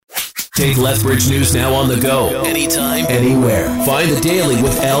Take Lethbridge News Now on the go. Anytime, anywhere. Find The Daily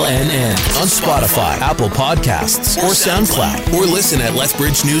with LNN on Spotify, Apple Podcasts, or SoundCloud. Or listen at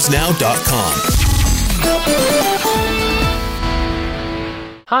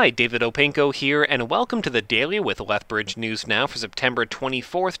lethbridgenewsnow.com. Hi, David Openko here, and welcome to The Daily with Lethbridge News Now for September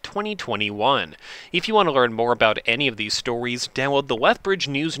 24th, 2021. If you want to learn more about any of these stories, download the Lethbridge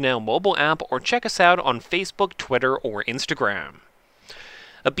News Now mobile app or check us out on Facebook, Twitter, or Instagram.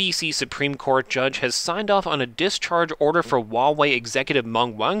 A BC Supreme Court judge has signed off on a discharge order for Huawei executive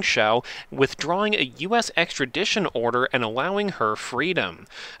Meng Wanzhou, withdrawing a U.S. extradition order and allowing her freedom.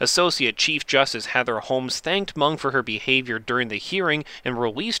 Associate Chief Justice Heather Holmes thanked Meng for her behavior during the hearing and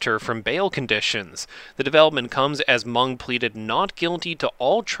released her from bail conditions. The development comes as Meng pleaded not guilty to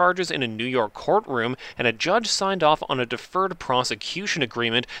all charges in a New York courtroom, and a judge signed off on a deferred prosecution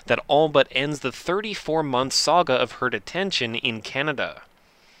agreement that all but ends the 34-month saga of her detention in Canada.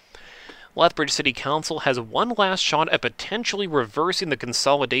 Lethbridge City Council has one last shot at potentially reversing the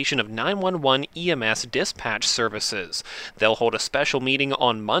consolidation of 911 EMS dispatch services. They'll hold a special meeting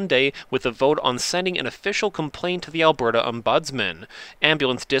on Monday with a vote on sending an official complaint to the Alberta Ombudsman.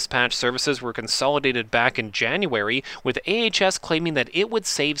 Ambulance dispatch services were consolidated back in January, with AHS claiming that it would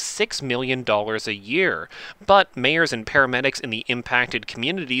save $6 million a year. But mayors and paramedics in the impacted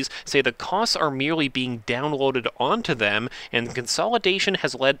communities say the costs are merely being downloaded onto them, and consolidation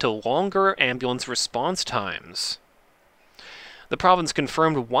has led to longer ambulance response times. The province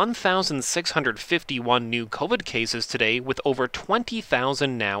confirmed 1,651 new COVID cases today, with over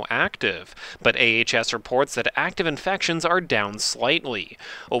 20,000 now active. But AHS reports that active infections are down slightly.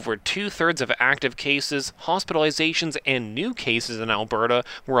 Over two-thirds of active cases, hospitalizations, and new cases in Alberta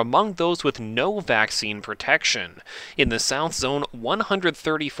were among those with no vaccine protection. In the South Zone,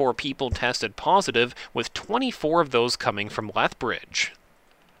 134 people tested positive, with 24 of those coming from Lethbridge.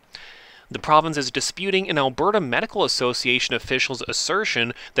 The province is disputing an Alberta Medical Association official's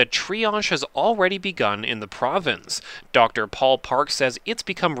assertion that triage has already begun in the province. Dr. Paul Park says it's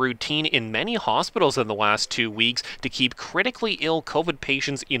become routine in many hospitals in the last 2 weeks to keep critically ill COVID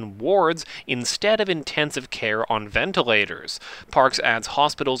patients in wards instead of intensive care on ventilators. Parks adds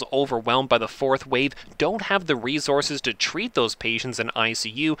hospitals overwhelmed by the fourth wave don't have the resources to treat those patients in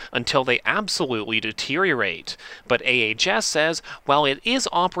ICU until they absolutely deteriorate. But AHS says while it is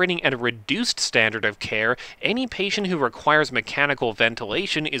operating at a reduced standard of care, any patient who requires mechanical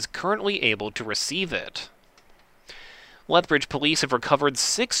ventilation is currently able to receive it. Lethbridge police have recovered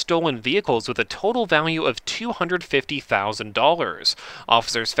 6 stolen vehicles with a total value of $250,000.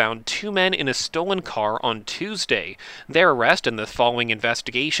 Officers found 2 men in a stolen car on Tuesday. Their arrest and the following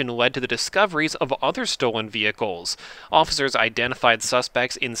investigation led to the discoveries of other stolen vehicles. Officers identified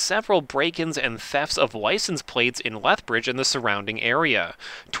suspects in several break-ins and thefts of license plates in Lethbridge and the surrounding area.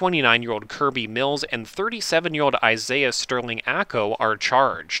 29-year-old Kirby Mills and 37-year-old Isaiah Sterling Acco are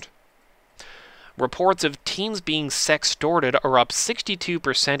charged. Reports of teens being sextorted are up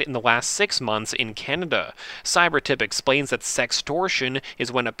 62% in the last 6 months in Canada. Cybertip explains that sextortion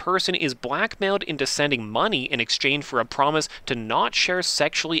is when a person is blackmailed into sending money in exchange for a promise to not share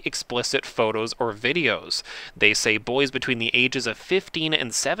sexually explicit photos or videos. They say boys between the ages of 15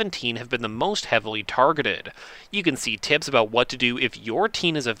 and 17 have been the most heavily targeted. You can see tips about what to do if your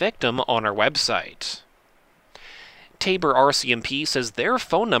teen is a victim on our website. Tabor RCMP says their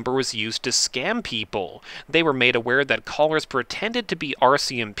phone number was used to scam people. They were made aware that callers pretended to be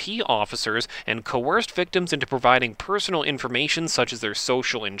RCMP officers and coerced victims into providing personal information such as their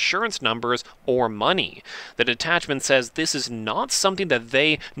social insurance numbers or money. The detachment says this is not something that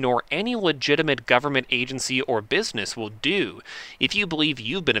they nor any legitimate government agency or business will do. If you believe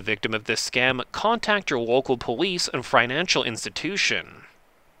you've been a victim of this scam, contact your local police and financial institution.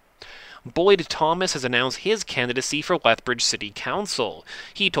 Boyd Thomas has announced his candidacy for Lethbridge City Council.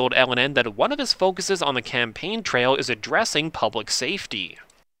 He told LNN that one of his focuses on the campaign trail is addressing public safety.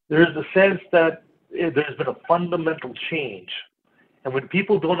 There's a sense that there's been a fundamental change. And when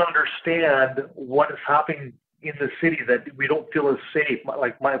people don't understand what is happening in the city, that we don't feel as safe.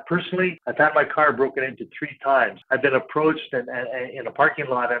 Personally, I've had my car broken into 3 times. I've been approached and in a parking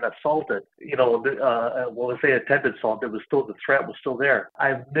lot and assaulted. Let's say attempted assault. The threat was still there.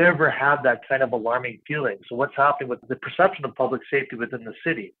 I've never had that kind of alarming feeling. So what's happening with the perception of public safety within the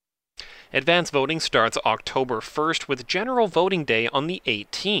city? Advance voting starts October 1st with general voting day on the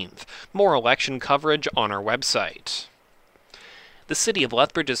 18th. More election coverage on our website. The City of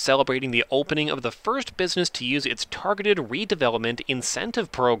Lethbridge is celebrating the opening of the first business to use its targeted redevelopment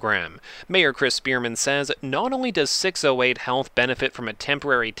incentive program. Mayor Chris Spearman says not only does 608 Health benefit from a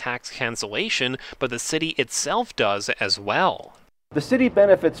temporary tax cancellation, but the city itself does as well. The city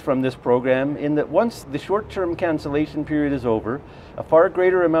benefits from this program in that once the short-term cancellation period is over, a far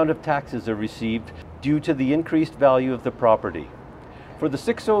greater amount of taxes are received due to the increased value of the property. For the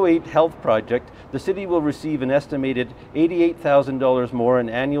 608 Health Project, the city will receive an estimated $88,000 more in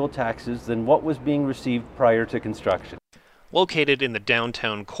annual taxes than what was being received prior to construction. Located in the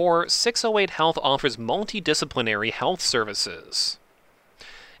downtown core, 608 Health offers multidisciplinary health services.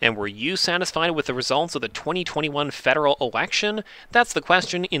 And were you satisfied with the results of the 2021 federal election? That's the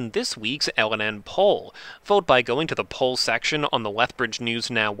question in this week's LNN poll. Vote by going to the poll section on the Lethbridge News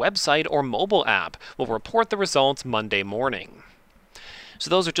Now website or mobile app. We'll report the results Monday morning. So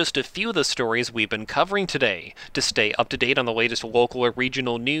those are just a few of the stories we've been covering today. To stay up to date on the latest local or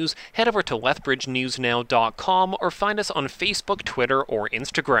regional news, head over to lethbridgenewsnow.com or find us on Facebook, Twitter, or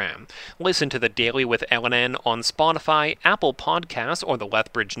Instagram. Listen to the Daily with LNN on Spotify, Apple Podcasts, or the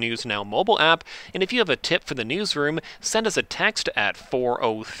Lethbridge News Now mobile app. And if you have a tip for the newsroom, send us a text at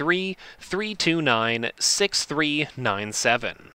 403-329-6397.